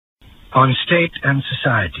On state and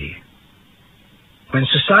society. When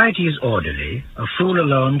society is orderly, a fool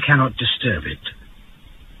alone cannot disturb it.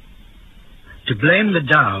 To blame the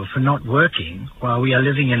Tao for not working while we are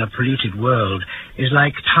living in a polluted world is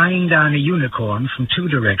like tying down a unicorn from 2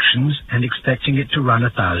 directions and expecting it to run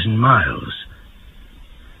 1,000 miles.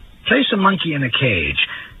 Place a monkey in a cage,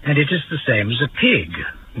 and it is the same as a pig,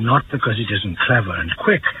 not because it isn't clever and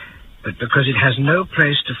quick, but because it has no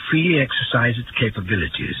place to freely exercise its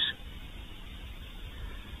capabilities.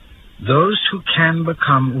 Those who can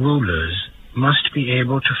become rulers must be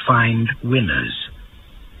able to find winners.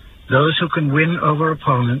 Those who can win over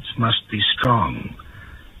opponents must be strong.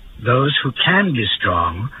 Those who can be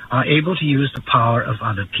strong are able to use the power of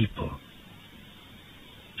other people.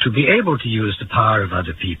 To be able to use the power of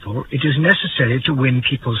other people, it is necessary to win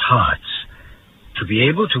people's hearts. To be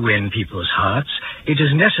able to win people's hearts, it is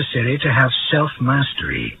necessary to have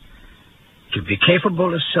self-mastery. To be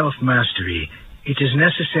capable of self-mastery, it is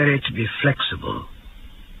necessary to be flexible.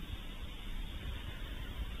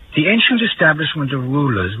 The ancient establishment of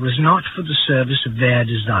rulers was not for the service of their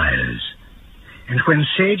desires. And when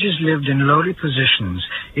sages lived in lowly positions,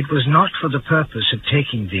 it was not for the purpose of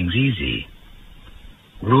taking things easy.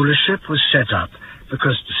 Rulership was set up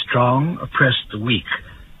because the strong oppressed the weak,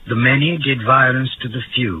 the many did violence to the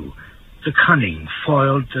few, the cunning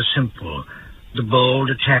foiled the simple, the bold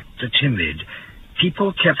attacked the timid.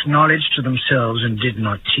 People kept knowledge to themselves and did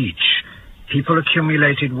not teach. People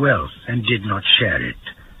accumulated wealth and did not share it.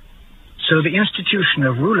 So the institution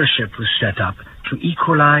of rulership was set up to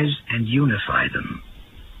equalize and unify them.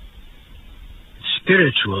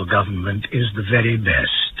 Spiritual government is the very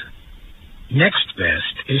best. Next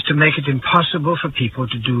best is to make it impossible for people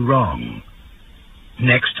to do wrong.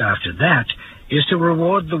 Next after that is to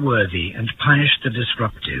reward the worthy and punish the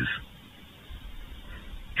disruptive.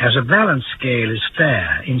 As a balance scale is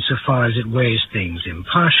fair insofar as it weighs things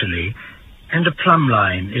impartially, and a plumb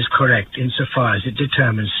line is correct insofar as it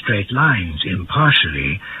determines straight lines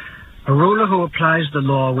impartially, a ruler who applies the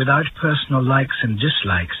law without personal likes and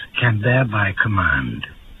dislikes can thereby command.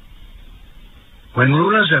 When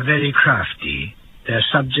rulers are very crafty, their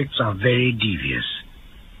subjects are very devious.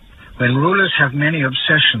 When rulers have many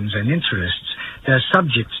obsessions and interests, their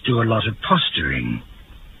subjects do a lot of posturing.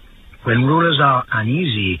 When rulers are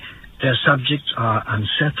uneasy, their subjects are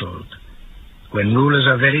unsettled. When rulers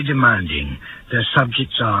are very demanding, their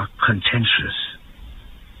subjects are contentious.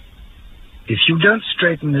 If you don't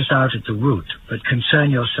straighten this out at the root, but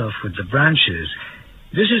concern yourself with the branches,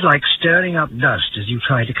 this is like stirring up dust as you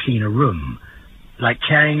try to clean a room, like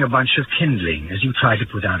carrying a bunch of kindling as you try to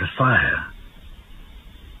put out a fire.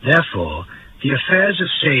 Therefore, the affairs of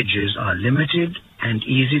sages are limited and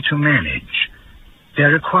easy to manage.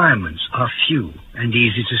 Their requirements are few and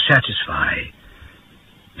easy to satisfy.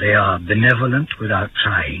 They are benevolent without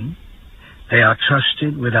trying. They are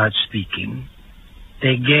trusted without speaking.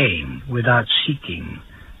 They gain without seeking.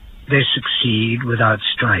 They succeed without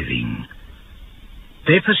striving.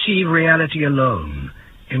 They perceive reality alone,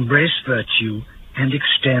 embrace virtue, and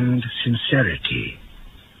extend sincerity.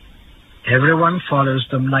 Everyone follows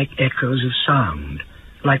them like echoes of sound,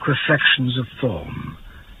 like reflections of form.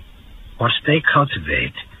 What they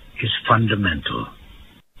cultivate is fundamental.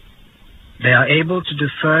 They are able to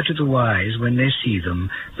defer to the wise when they see them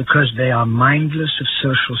because they are mindless of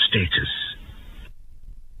social status.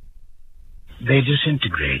 They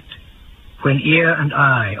disintegrate. When ear and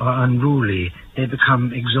eye are unruly, they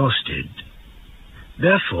become exhausted.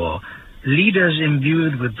 Therefore, leaders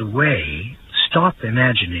imbued with the way stop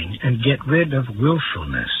imagining and get rid of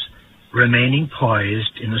willfulness, remaining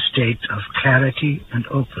poised in a state of clarity and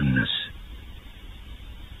openness.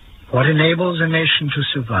 What enables a nation to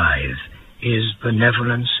survive is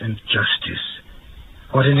benevolence and justice.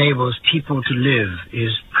 What enables people to live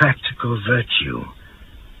is practical virtue.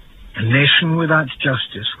 A nation without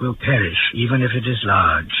justice will perish, even if it is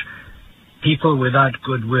large. People without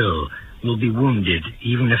goodwill will be wounded,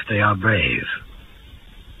 even if they are brave.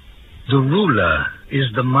 The ruler is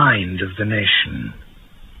the mind of the nation.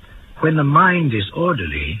 When the mind is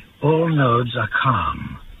orderly, all nodes are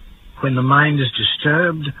calm. When the mind is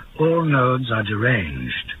disturbed, all nodes are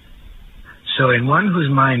deranged. So in one whose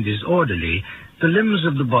mind is orderly, the limbs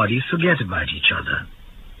of the body forget about each other.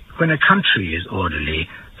 When a country is orderly,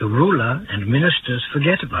 the ruler and ministers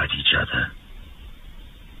forget about each other.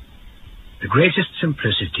 The greatest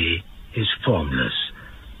simplicity is formless.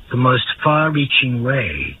 The most far-reaching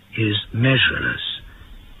way is measureless.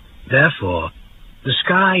 Therefore, the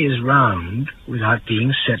sky is round without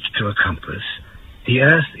being set to a compass. The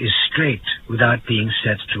earth is straight without being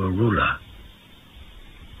set to a ruler.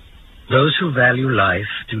 Those who value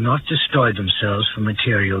life do not destroy themselves for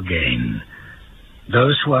material gain.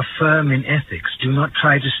 Those who are firm in ethics do not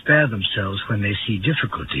try to spare themselves when they see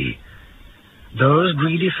difficulty. Those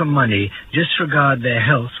greedy for money disregard their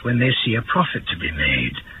health when they see a profit to be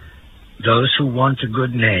made. Those who want a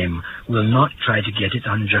good name will not try to get it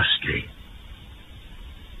unjustly.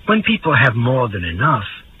 When people have more than enough,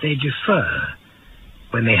 they defer.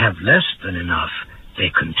 When they have less than enough,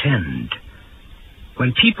 they contend.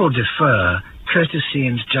 When people defer, courtesy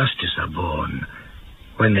and justice are born.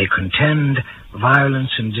 When they contend,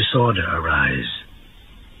 violence and disorder arise.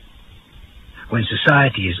 When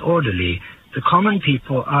society is orderly, the common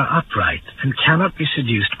people are upright and cannot be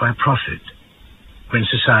seduced by profit. When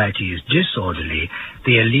society is disorderly,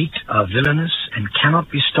 the elite are villainous and cannot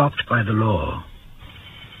be stopped by the law.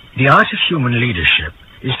 The art of human leadership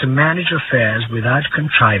is to manage affairs without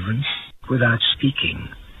contrivance, without speaking.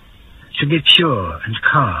 To be pure and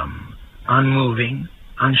calm, unmoving,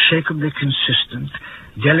 unshakably consistent,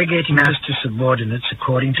 delegating as to subordinates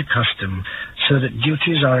according to custom, so that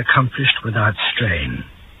duties are accomplished without strain.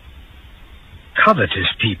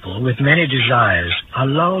 Covetous people with many desires are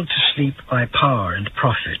lulled to sleep by power and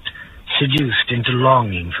profit, seduced into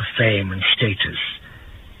longing for fame and status.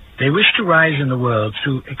 They wish to rise in the world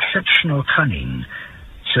through exceptional cunning,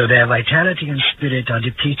 so their vitality and spirit are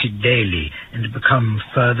depleted daily and become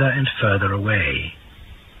further and further away.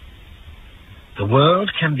 The world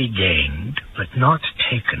can be gained, but not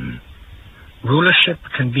taken. Rulership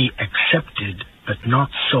can be accepted, but not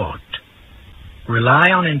sought.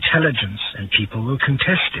 Rely on intelligence, and people will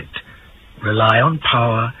contest it. Rely on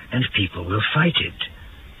power, and people will fight it.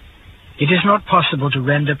 It is not possible to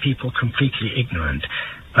render people completely ignorant,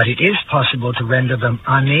 but it is possible to render them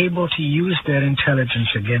unable to use their intelligence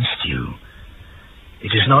against you.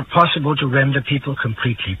 It is not possible to render people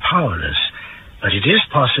completely powerless, but it is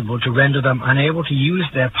possible to render them unable to use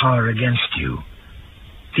their power against you.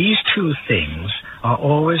 These two things are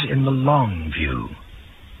always in the long view.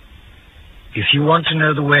 If you want to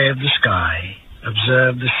know the way of the sky,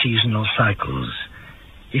 observe the seasonal cycles.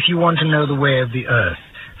 If you want to know the way of the earth,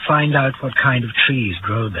 find out what kind of trees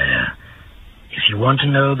grow there. If you want to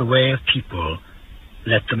know the way of people,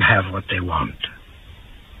 let them have what they want.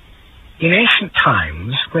 In ancient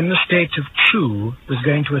times, when the state of Chu was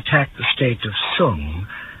going to attack the state of Sung,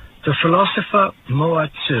 the philosopher Mo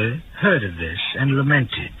Tzu heard of this and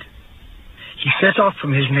lamented. He set off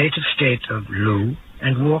from his native state of Lu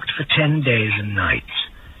and walked for 10 days and nights.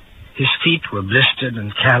 His feet were blistered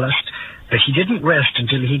and calloused, but he didn't rest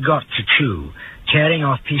until he got to Chu, tearing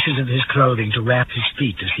off pieces of his clothing to wrap his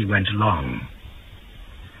feet as he went along.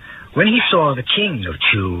 When he saw the king of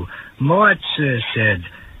Chu, Mo Tzu said,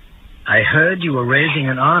 "I heard you were raising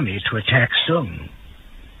an army to attack Sung.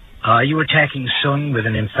 Are you attacking Sung with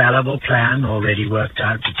an infallible plan already worked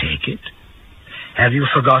out to take it? Have you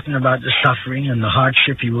forgotten about the suffering and the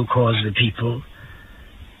hardship you will cause the people?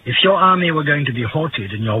 If your army were going to be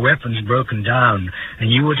halted and your weapons broken down, and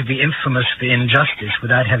you were to be infamous for injustice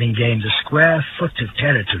without having gained a square foot of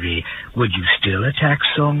territory, would you still attack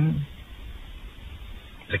Sung?"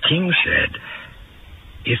 The king said,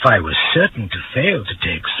 "If I was certain to fail to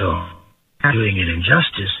take Sung, doing an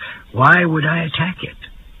injustice, why would I attack it?"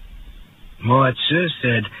 Mo Tzu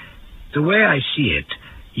said, "The way I see it,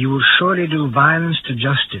 you will surely do violence to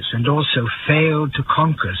justice and also fail to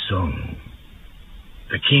conquer Sung."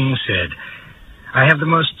 The king said, "I have the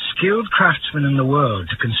most skilled craftsmen in the world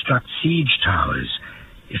to construct siege towers.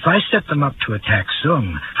 If I set them up to attack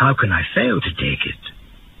Sung, how can I fail to take it?"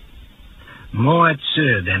 Mo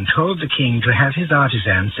Tzu then told the king to have his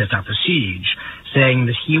artisans set up a siege, saying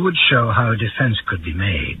that he would show how a defense could be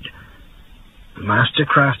made. The master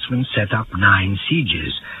craftsman set up 9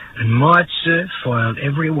 sieges, and Mo Tzu foiled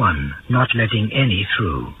every one, not letting any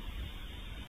through.